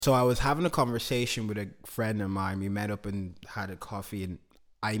So I was having a conversation with a friend of mine. We met up and had a coffee, and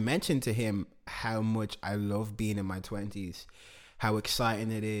I mentioned to him how much I love being in my 20s, how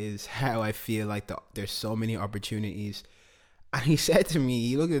exciting it is, how I feel like there's so many opportunities. And he said to me,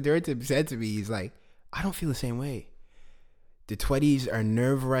 he looked at the director and said to me, he's like, I don't feel the same way. The 20s are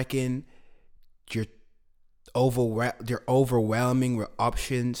nerve wracking. You're you're overwhelming with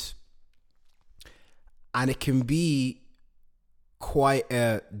options, and it can be quite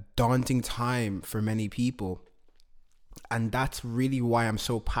a daunting time for many people. And that's really why I'm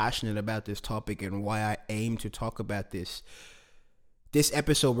so passionate about this topic and why I aim to talk about this. This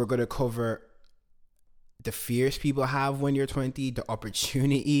episode, we're going to cover the fears people have when you're 20, the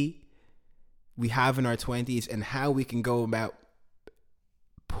opportunity we have in our 20s, and how we can go about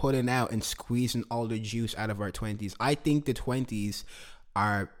putting out and squeezing all the juice out of our 20s. I think the 20s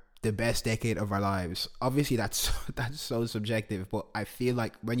are the best decade of our lives. Obviously, that's so subjective, but I feel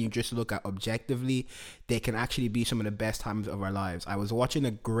like when you just look at objectively, they can actually be some of the best times of our lives. I was watching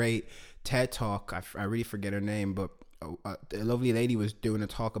a great TED talk. I really forget her name, but a lovely lady was doing a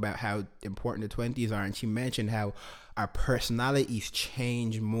talk about how important the 20s are, and she mentioned how our personalities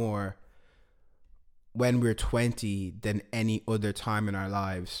change more when we're 20 than any other time in our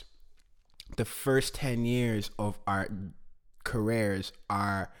lives. The first 10 years of our careers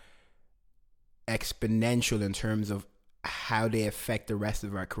are exponential in terms of how they affect the rest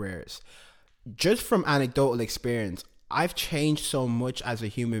of our careers. Just from anecdotal experience, I've changed so much as a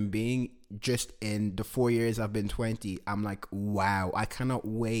human being just in the 4 years I've been 20. I'm like, wow, I cannot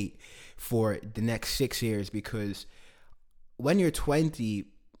wait for the next 6 years, because when you're 20,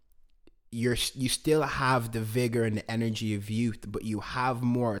 you still have the vigor and the energy of youth, but you have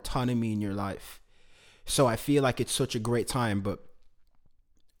more autonomy in your life. So I feel like it's such a great time, but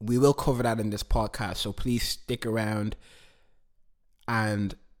we will cover that in this podcast. So please stick around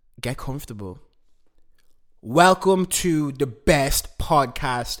and get comfortable. Welcome to the best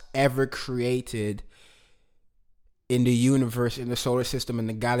podcast ever created in the universe, in the solar system, in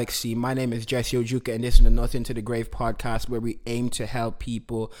the galaxy. My name is Jesse Ojuka, and this is the Nothing to the Grave podcast, where we aim to help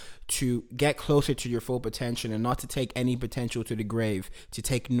people to get closer to your full potential and not to take any potential to the grave, to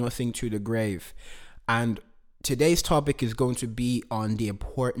take nothing to the grave. And today's topic is going to be on the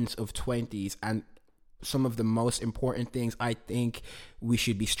importance of 20s and some of the most important things I think we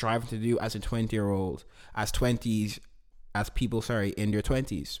should be striving to do as a 20-year-old, as people in their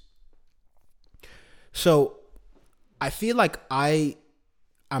 20s. So I feel like I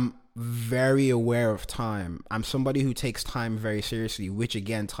am very aware of time. I'm somebody who takes time very seriously, which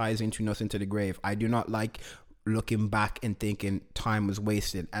again ties into Nothing to the Grave. I do not like looking back and thinking time was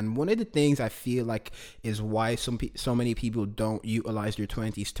wasted. And one of the things I feel like is why so many people don't utilize their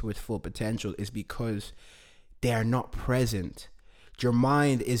 20s to its full potential is because they are not present. Your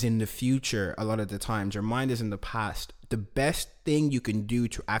mind is in the future a lot of the times. Your mind is in the past. The best thing you can do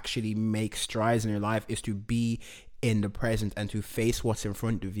to actually make strides in your life is to be in the present and to face what's in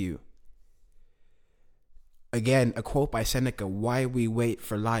front of you. Again, a quote by Seneca: why we wait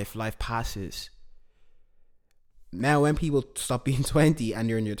for life passes. Now, when people stop being 20 and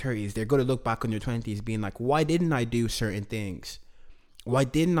you're in your 30s, they're going to look back on your 20s being like, why didn't I do certain things? Why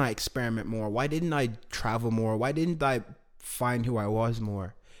didn't I experiment more? Why didn't I travel more? Why didn't I find who I was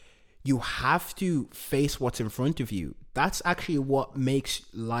more? You have to face what's in front of you. That's actually what makes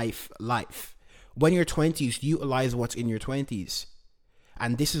life life. When you're 20s, utilize what's in your 20s.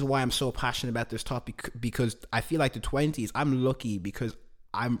 And this is why I'm so passionate about this topic, because I feel like the 20s, I'm lucky because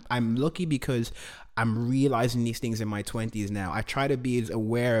I'm realizing these things in my 20s now. I try to be as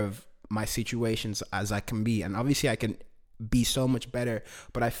aware of my situations as I can be. And obviously I can be so much better,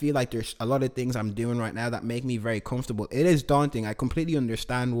 but I feel like there's a lot of things I'm doing right now that make me very comfortable. It is daunting. I completely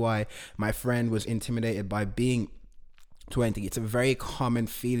understand why my friend was intimidated by being 20. It's a very common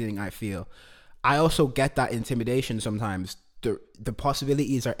feeling, I feel. I also get that intimidation sometimes. The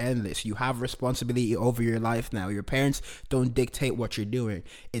possibilities are endless. You have responsibility over your life now. Your parents don't dictate what you're doing.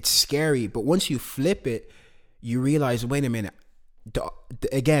 It's scary, but once you flip it, you realize, wait a minute,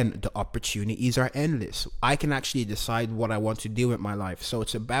 the opportunities are endless. I can actually decide what I want to do with my life. So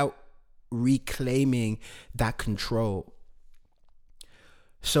it's about reclaiming that control.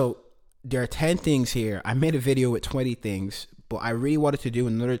 So there are 10 things here. I made a video with 20 things, but I really wanted to do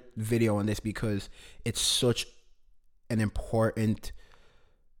another video on this because it's such an important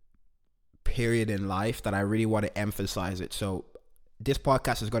period in life that I really want to emphasize it. So this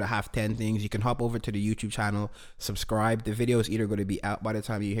podcast is going to have 10 things. You can hop over to the YouTube channel, subscribe. The video is either going to be out by the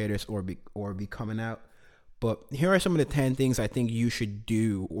time you hear this or be coming out. But here are some of the 10 things I think you should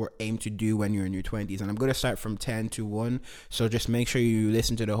do or aim to do when you're in your 20s. And I'm going to start from 10 to 1. So just make sure you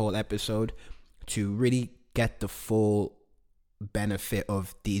listen to the whole episode to really get the full benefit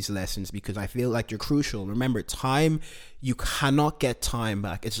of these lessons, because I feel like they're crucial. Remember, time, you cannot get time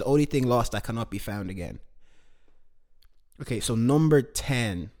back. It's the only thing lost that cannot be found again. Okay, so number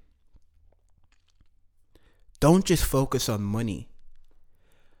 10, don't just focus on money.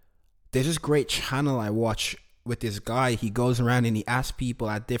 There's this great channel I watch with this guy. He goes around and he asks people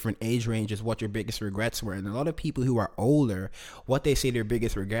at different age ranges what their biggest regrets were. And a lot of people who are older, what they say their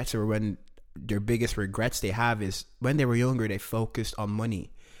biggest regrets are when their biggest regrets they have is when they were younger, they focused on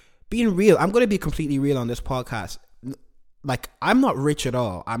money. Being real, I'm going to be completely real on this podcast. Like, I'm not rich at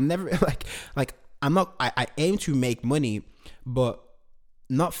all. I'm never I'm not, I aim to make money, but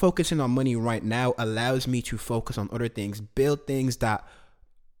not focusing on money right now allows me to focus on other things, build things that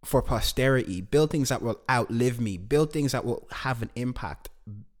for posterity, build things that will outlive me, build things that will have an impact.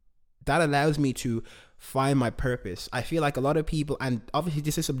 That allows me to find my purpose. I feel like a lot of people, and obviously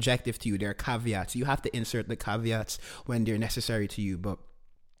this is subjective to you, there are caveats. You have to insert the caveats when they're necessary to you, but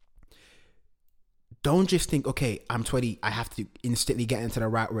don't just think, okay, I'm 20, I have to instantly get into the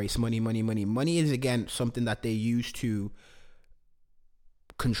rat race. Money, money, money. Money is, again, something that they use to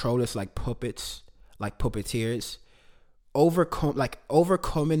control us like puppets, like puppeteers.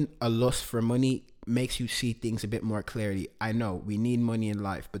 Overcoming a lust for money makes you see things a bit more clearly. I know we need money in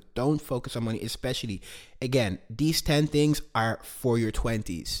life, but don't focus on money, especially, again, these 10 things are for your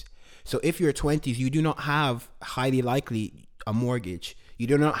 20s. So if you're 20s, you do not have, highly likely, a mortgage. You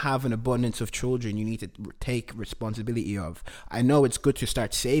do not have an abundance of children you need to take responsibility of. I know it's good to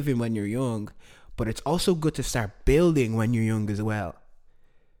start saving when you're young, but it's also good to start building when you're young as well.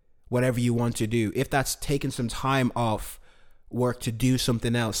 Whatever you want to do. If that's taking some time off work to do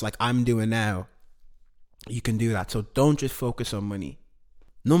something else like I'm doing now, you can do that. So don't just focus on money.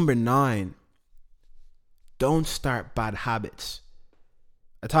 Number 9, don't start bad habits.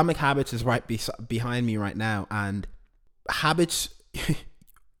 Atomic Habits is right behind me right now, and habits,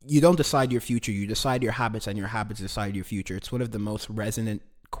 you don't decide your future, you decide your habits, and your habits decide your future. It's one of the most resonant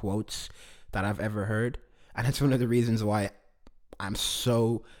quotes that I've ever heard, and it's one of the reasons why I'm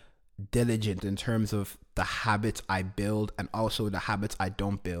so diligent in terms of the habits I build and also the habits I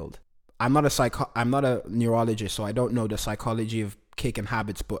don't build. I'm not a neurologist, so I don't know the psychology of kicking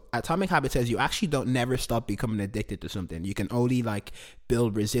habits, but Atomic Habits says you actually don't never stop becoming addicted to something. You can only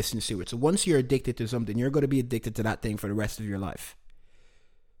build resistance to it. So once you're addicted to something, you're going to be addicted to that thing for the rest of your life.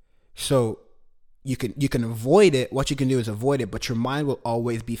 So you can avoid it. What you can do is avoid it, but your mind will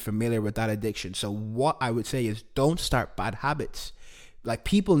always be familiar with that addiction. So what I would say is don't start bad habits. Like,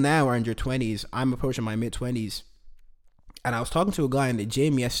 people now are in their 20s. I'm approaching my mid-20s. And I was talking to a guy in the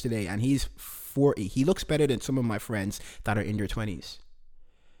gym yesterday, and he's 40. He looks better than some of my friends that are in their 20s.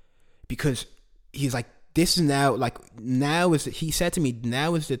 Because he's like, this is now, he said to me,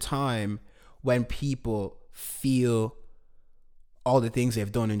 now is the time when people feel all the things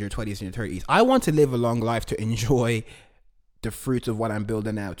they've done in their 20s and their 30s. I want to live a long life to enjoy the fruits of what I'm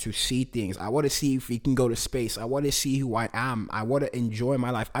building now, to see things. I want to see if we can go to space. I want to see who I am. I want to enjoy my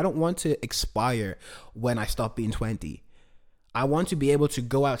life. I don't want to expire when I stop being 20. I want to be able to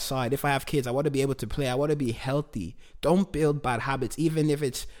go outside. If I have kids, I want to be able to play. I want to be healthy. Don't build bad habits, even if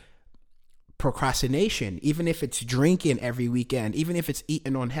it's procrastination, even if it's drinking every weekend, even if it's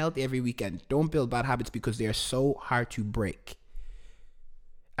eating unhealthy every weekend. Don't build bad habits because they're so hard to break.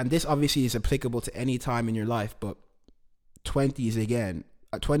 And this obviously is applicable to any time in your life, but 20s again.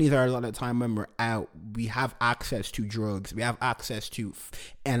 20s are a lot of time when we're out. We have access to drugs. We have access to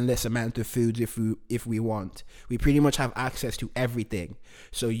endless amount of foods if we want. We pretty much have access to everything.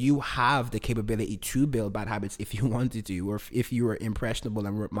 So you have the capability to build bad habits if you wanted to, or if you were impressionable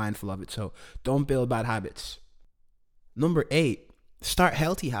and were mindful of it. So don't build bad habits. Number 8, start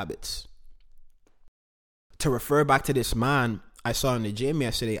healthy habits. To refer back to this man I saw in the gym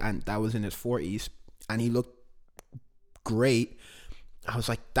yesterday, and that was in his 40s, and he looked great. I was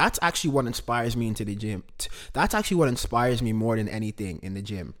like, that's actually what inspires me into the gym. That's actually what inspires me more than anything in the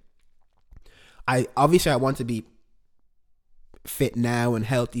gym. I want to be fit now and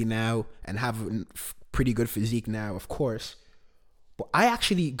healthy now and have a pretty good physique now, of course. But I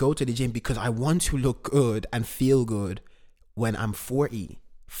actually go to the gym because I want to look good and feel good when I'm 40,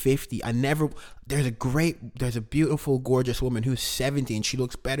 50. There's a beautiful, gorgeous woman who's 70 and she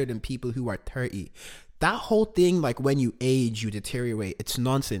looks better than people who are 30. That whole thing, like when you age, you deteriorate, it's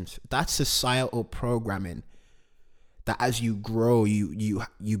nonsense. That's societal programming. That as you grow,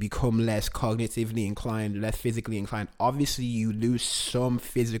 you become less cognitively inclined, less physically inclined. Obviously, you lose some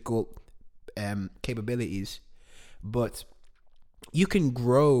physical capabilities, but you can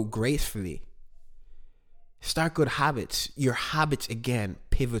grow gracefully. Start good habits. Your habits, again,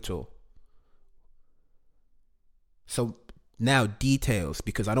 pivotal. So now details,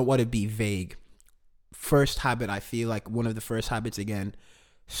 because I don't want to be vague. First habit, I feel like one of the first habits, again,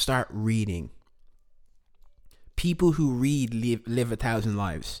 start reading. People who read live 1,000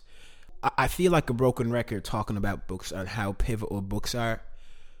 lives. I feel like a broken record talking about books and how pivotal books are,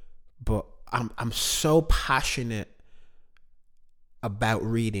 but I'm so passionate about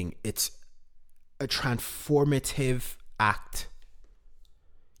reading. It's a transformative act.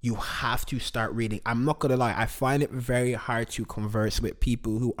 You have to start reading. I'm not gonna lie, I find it very hard to converse with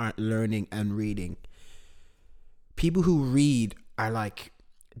people who aren't learning and reading. People who read are like,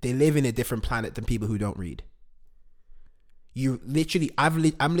 they live in a different planet than people who don't read. I'm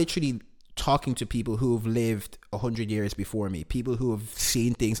literally talking to people who have lived 100 years before me, people who have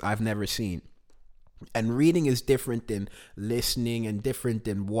seen things I've never seen. And reading is different than listening and different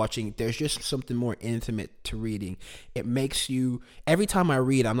than watching. There's just something more intimate to reading. It makes you, every time I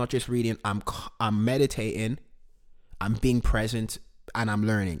read, I'm not just reading, I'm meditating, I'm being present, and I'm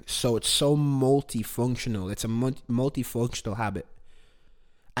learning. So it's so multifunctional. It's a multifunctional habit.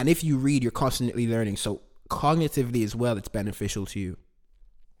 And if you read, you're constantly learning. So cognitively as well, it's beneficial to you.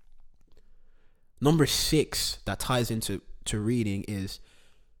 Number 6 that ties into reading is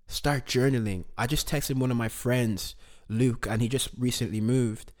start journaling. I just texted one of my friends, Luke, and he just recently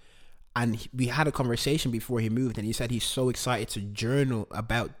moved. And we had a conversation before he moved, and he said he's so excited to journal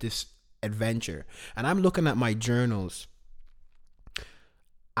about this adventure. And I'm looking at my journals,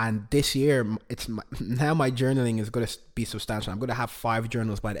 and this year, now my journaling is going to be substantial. I'm going to have 5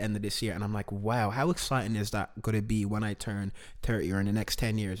 journals by the end of this year. And I'm like, wow, how exciting is that going to be when I turn 30 or in the next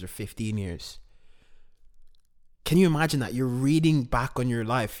 10 years or 15 years? Can you imagine that? You're reading back on your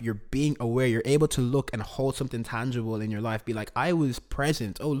life. You're being aware. You're able to look and hold something tangible in your life. Be like, I was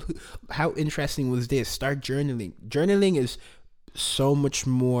present. Oh, how interesting was this? Start journaling. Journaling is so much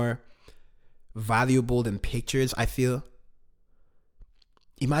more valuable than pictures, I feel.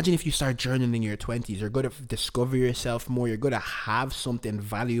 Imagine if you start journaling in your 20s. You're going to discover yourself more. You're going to have something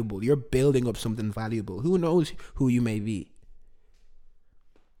valuable. You're building up something valuable. Who knows who you may be?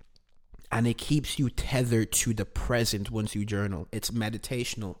 And it keeps you tethered to the present once you journal. It's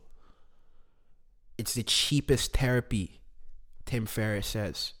meditational. It's the cheapest therapy, Tim Ferriss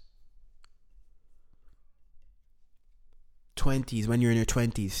says. 20s, when you're in your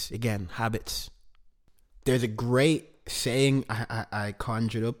 20s, again, habits. There's a great saying I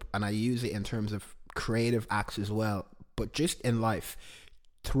conjured up, and I use it in terms of creative acts as well, but just in life.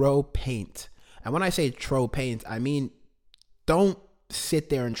 Throw paint. And when I say throw paint, I mean, don't sit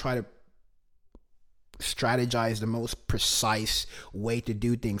there and try to strategize the most precise way to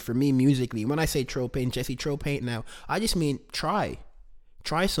do things. For me, musically, when I say throw paint, Jesse, throw paint now, I just mean try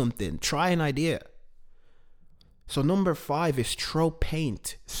something, try an idea. So number 5 is throw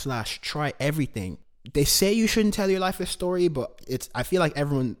paint / try everything. They say you shouldn't tell your life a story, but I feel like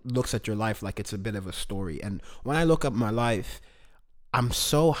everyone looks at your life like it's a bit of a story. And when I look at my life, I'm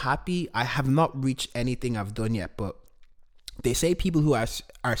so happy. I have not reached anything I've done yet, but they say people who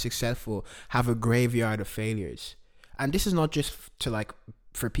are successful have a graveyard of failures. And this is not just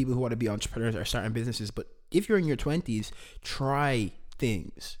for people who want to be entrepreneurs or starting businesses, but if you're in your 20s, try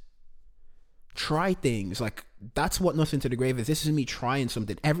things. Like, that's what Nothing to the Grave is. This is me trying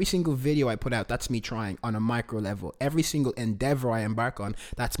something. Every single video I put out, that's me trying on a micro level. Every single endeavor I embark on,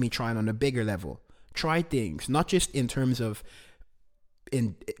 that's me trying on a bigger level. Try things, not just in terms of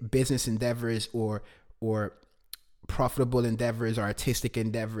in business endeavors or profitable endeavors or artistic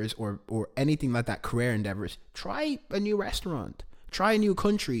endeavors or anything like that, career endeavors. Try a new restaurant, try a new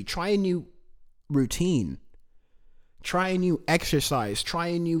country, try a new routine, try a new exercise, try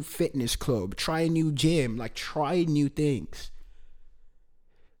a new fitness club, try a new gym. Like, try new things.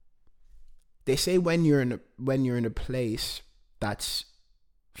 They say when you're in a place that's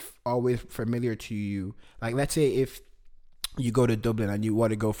always familiar to you, like let's say if you go to Dublin and you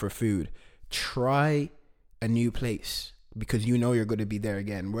want to go for food, try a new place because you know you're going to be there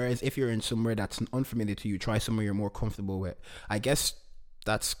again. Whereas if you're in somewhere that's unfamiliar to you, try somewhere you're more comfortable with. I guess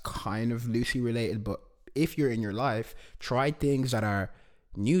that's kind of loosely related, but if you're in your life, try things that are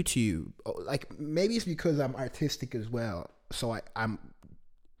new to you. Like, maybe it's because I'm artistic as well, so I'm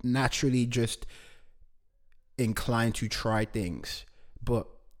naturally just inclined to try things. But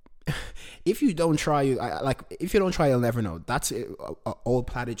if you don't try, you'll never know. That's an old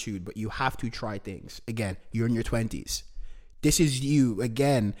platitude, but you have to try things. Again, you're in your 20s. This is you.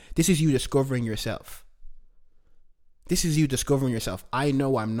 Again, this is you discovering yourself. This is you discovering yourself. I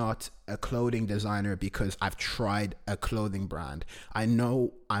know I'm not a clothing designer because I've tried a clothing brand. I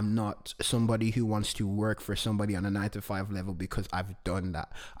know I'm not somebody who wants to work for somebody on a 9 to 5 level because I've done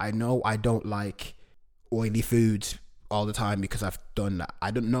that. I know I don't like oily foods all the time because I've done that.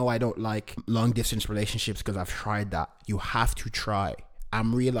 I don't like long distance relationships because I've tried that. You have to try.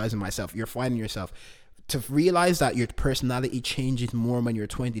 I'm realizing myself. You're finding yourself. To realize that your personality changes more when you're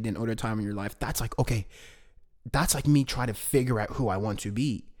 20 than other time in your life, that's like, okay, that's like me trying to figure out who I want to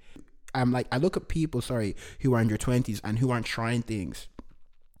be. I look at people, who are in their 20s and who aren't trying things.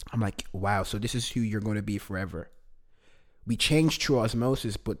 I'm like, wow, so this is who you're going to be forever. We change through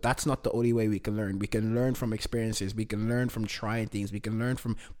osmosis, but that's not the only way we can learn. We can learn from experiences. We can learn from trying things. We can learn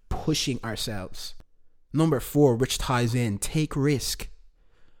from pushing ourselves. Number 4, which ties in, take risk.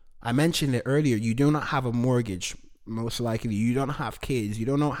 I mentioned it earlier. You do not have a mortgage, most likely. You don't have kids. You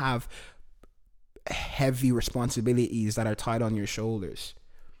don't have heavy responsibilities that are tied on your shoulders.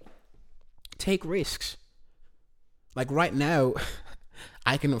 Take risks. Like right now,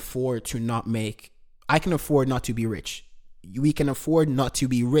 I can afford not to be rich. We can afford not to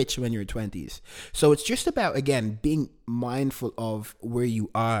be rich when you're 20s. So it's just about, again, being mindful of where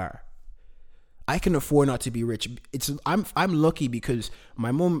you are. I can afford not to be rich. I'm lucky because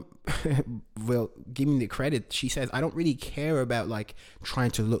my mom will give me the credit. She says I don't really care about like trying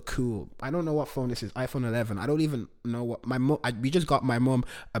to look cool. I don't know what phone this is. iPhone 11. I don't even know what my mom. We just got my mom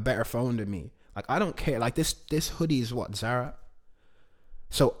a better phone than me. Like I don't care. Like this hoodie is what, Zara.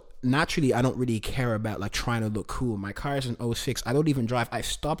 So naturally, I don't really care about like trying to look cool. My car is an '06. I don't even drive. I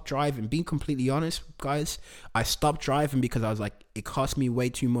stopped driving. Being completely honest, guys, I stopped driving because I was like, it cost me way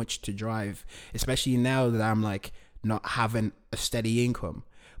too much to drive, especially now that I'm like not having a steady income.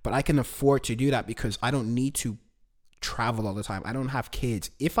 But I can afford to do that because I don't need to travel all the time. I don't have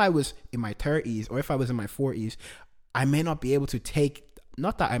kids. If I was in my 30s or if I was in my 40s, I may not be able to take,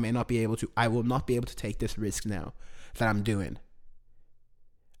 not that I may not be able to, I will not be able to take this risk now that I'm doing.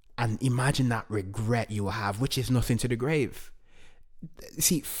 And imagine that regret you will have, which is nothing to the grave.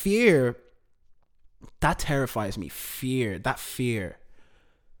 See, fear, that terrifies me. That fear.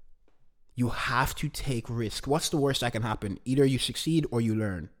 You have to take risk. What's the worst that can happen? Either you succeed or you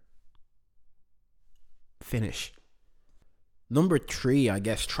learn. Finish. Number 3, I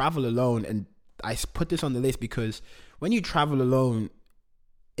guess, travel alone. And I put this on the list because when you travel alone,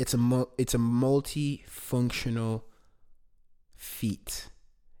 it's a multifunctional feat.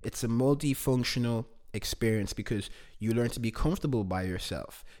 It's a multifunctional experience because you learn to be comfortable by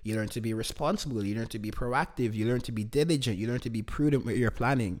yourself. You learn to be responsible. You learn to be proactive. You learn to be diligent. You learn to be prudent with your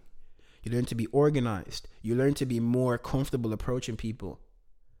planning. You learn to be organized. You learn to be more comfortable approaching people.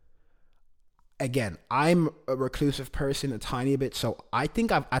 Again, I'm a reclusive person a tiny bit, so I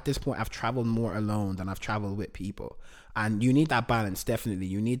think at this point I've traveled more alone than I've traveled with people. And you need that balance, definitely.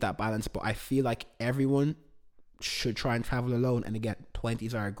 You need that balance, but I feel like everyone should try and travel alone. And again,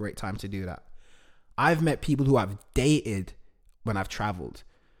 20s are a great time to do that. I've met people who I've dated when I've traveled.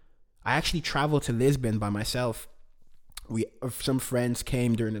 I actually traveled to Lisbon by myself. Some friends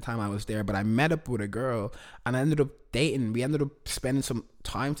came during the time I was there, but I met up with a girl and I ended up dating. We ended up spending some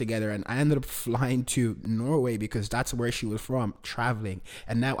time together and I ended up flying to Norway because that's where she was from, traveling.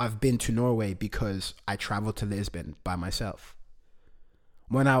 And now I've been to Norway because I traveled to Lisbon by myself.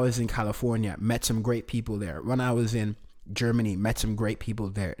 When I was in California, met some great people there. When I was in Germany, met some great people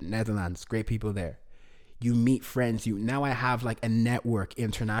there. Netherlands, great people there. You meet friends. Now I have like a network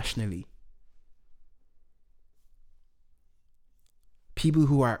internationally. People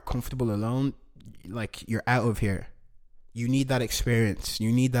who are comfortable alone, like you're out of here. You need that experience.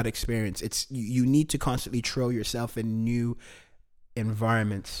 You need to constantly throw yourself in new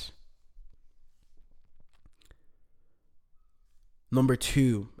environments. Number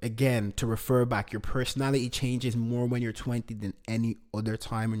 2, again, to refer back, your personality changes more when you're 20 than any other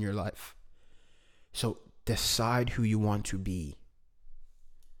time in your life. So decide who you want to be.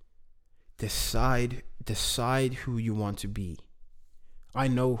 Decide who you want to be. I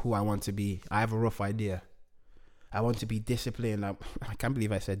know who I want to be. I have a rough idea. I want to be disciplined. I can't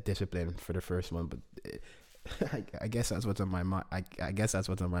believe I said discipline for the first one, but I guess that's what's on my mind. I guess that's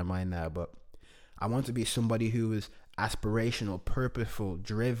what's on my mind now. But I want to be somebody who is aspirational, purposeful,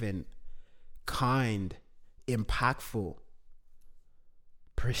 driven, kind, impactful,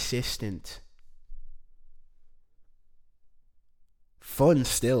 persistent, fun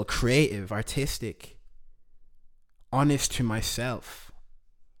still, creative, artistic, honest to myself.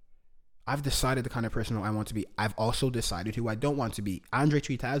 I've decided the kind of person I want to be. I've also decided who I don't want to be. Andre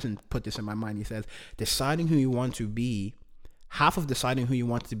 3000 put this in my mind. He says, deciding who you want to be, half of deciding who you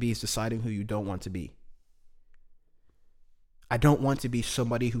want to be is deciding who you don't want to be. I don't want to be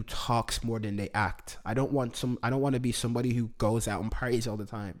somebody who talks more than they act. I don't want to be somebody who goes out and parties all the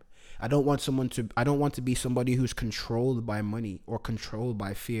time. I don't want to be somebody who's controlled by money or controlled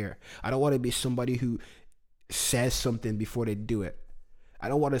by fear. I don't want to be somebody who says something before they do it. I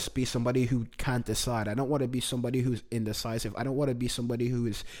don't want to be somebody who can't decide. I don't want to be somebody who's indecisive. I don't want to be somebody who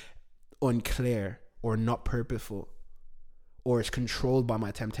is unclear or not purposeful or is controlled by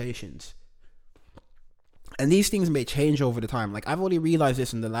my temptations. And these things may change over the time. Like, I've only realized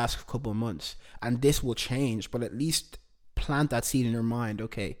this in the last couple of months, and this will change, but at least plant that seed in your mind.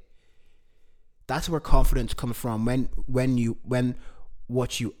 Okay, that's where confidence comes from. Confidence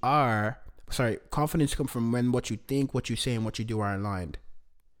comes from when what you think, what you say, and what you do are aligned.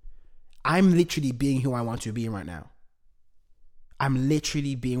 I'm literally being who I want to be right now. I'm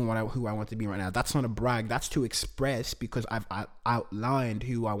literally being who I want to be right now. That's not a brag. That's to express, because I've outlined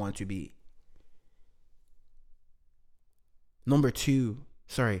who I want to be. Number two,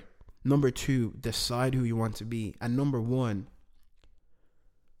 decide who you want to be. And number one,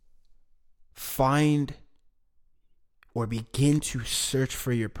 find or begin to search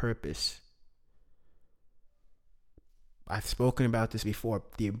for your purpose. I've spoken about this before,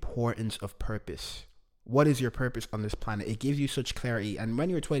 the importance of purpose. What is your purpose on this planet? It gives you such clarity. And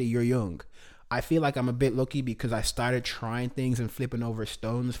when you're 20, you're young. I feel like I'm a bit lucky because I started trying things and flipping over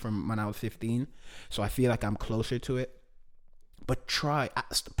stones from when I was 15. So I feel like I'm closer to it. But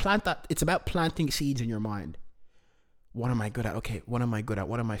plant that. It's about planting seeds in your mind. What am I good at? Okay, what am I good at?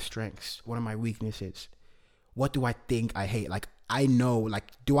 What are my strengths? What are my weaknesses? What do I think I hate? Like, I know,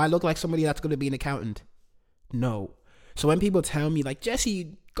 like, do I look like somebody that's going to be an accountant? No. So when people tell me, like,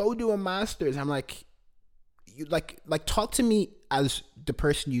 Jesse, go do a master's, I'm like, you like talk to me as the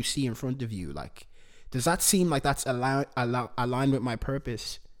person you see in front of you. Like, does that seem like that's aligned with my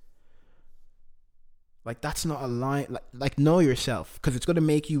purpose? Like, that's not aligned. Like know yourself, because it's going to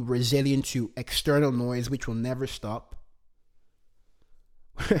make you resilient to external noise, which will never stop.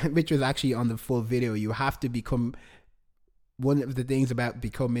 Which was actually on the full video. You have to become, one of the things about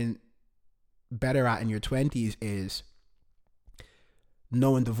becoming better at in your 20s is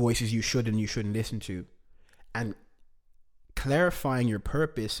knowing the voices you should and you shouldn't listen to. And clarifying your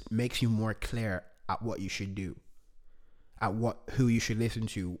purpose makes you more clear at what you should do, at who you should listen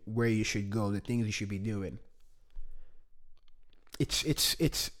to, where you should go, the things you should be doing. It's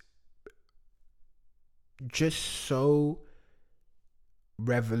just so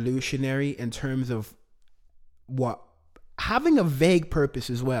revolutionary in terms of having a vague purpose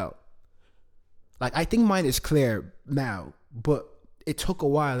as well. Like, I think mine is clear now, but it took a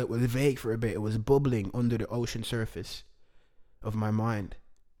while. It was vague for a bit. It was bubbling under the ocean surface of my mind.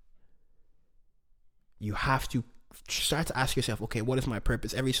 You have to start to ask yourself, okay, what is my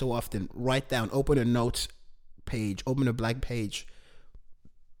purpose? Every so often, write down, open a notes page, open a blank page.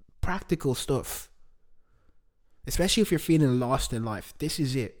 Practical stuff. Especially if you're feeling lost in life. This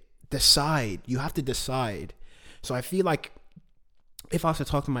is it. Decide. You have to decide. So I feel like if I was to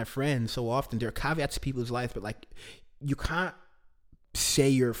talk to my friends so often, there are caveats to people's life, but like, you can't say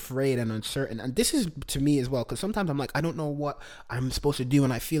you're afraid and uncertain. And this is to me as well, because sometimes I'm like, I don't know what I'm supposed to do,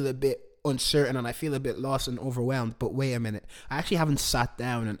 and I feel a bit uncertain and I feel a bit lost and overwhelmed. But wait a minute, I actually haven't sat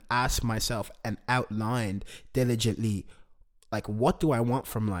down and asked myself and outlined diligently, like, what do I want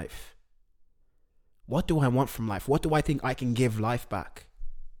from life? What do I want from life? What do I think I can give life back?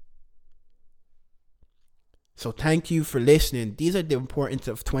 So thank you for listening. These are the importance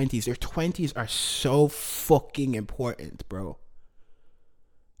of 20s. Your 20s are so fucking important, bro.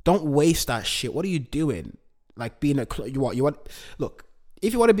 Don't waste that shit. What are you doing? Like, being a clone. Look,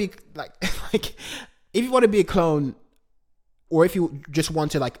 if you want to be like if you want to be a clone, or if you just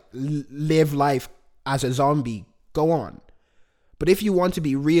want to like live life as a zombie, go on. But if you want to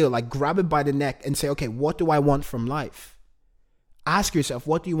be real, like, grab it by the neck and say, okay, what do I want from life? Ask yourself,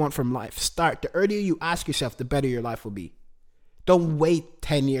 what do you want from life? Start. The earlier you ask yourself, the better your life will be. Don't wait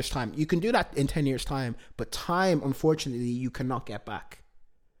 10 years' time. You can do that in 10 years' time, but time, unfortunately, you cannot get back.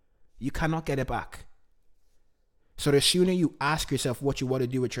 You cannot get it back. So the sooner you ask yourself what you want to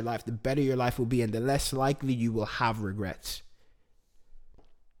do with your life, the better your life will be, and the less likely you will have regrets.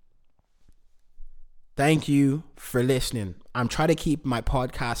 Thank you for listening. I'm trying to keep my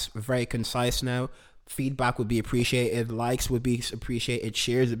podcast very concise now. Feedback would be appreciated. Likes would be appreciated.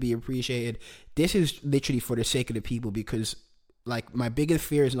 Shares would be appreciated. This is literally for the sake of the people, because like, my biggest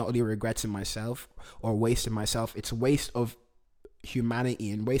fear is not only regrets in myself or wasting myself. It's waste of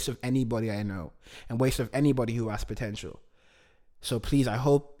humanity and waste of anybody I know and waste of anybody who has potential. So please, I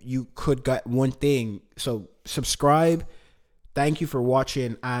hope you could get one thing. So subscribe. Thank you for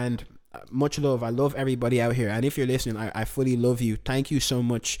watching, and much love. I love everybody out here. And if you're listening, I fully love you. Thank you so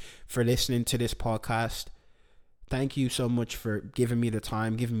much for listening to this podcast. Thank you so much for giving me the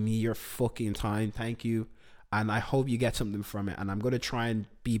time, giving me your fucking time. Thank you. And I hope you get something from it. And I'm going to try and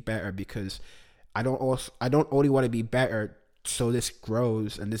be better, because I don't only want to be better so this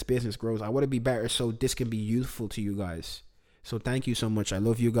grows and this business grows. I want to be better so this can be useful to you guys. So thank you so much. I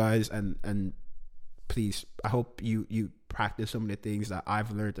love you guys, and please, I hope you practice some of the things that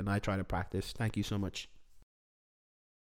I've learned and I try to practice. Thank you so much.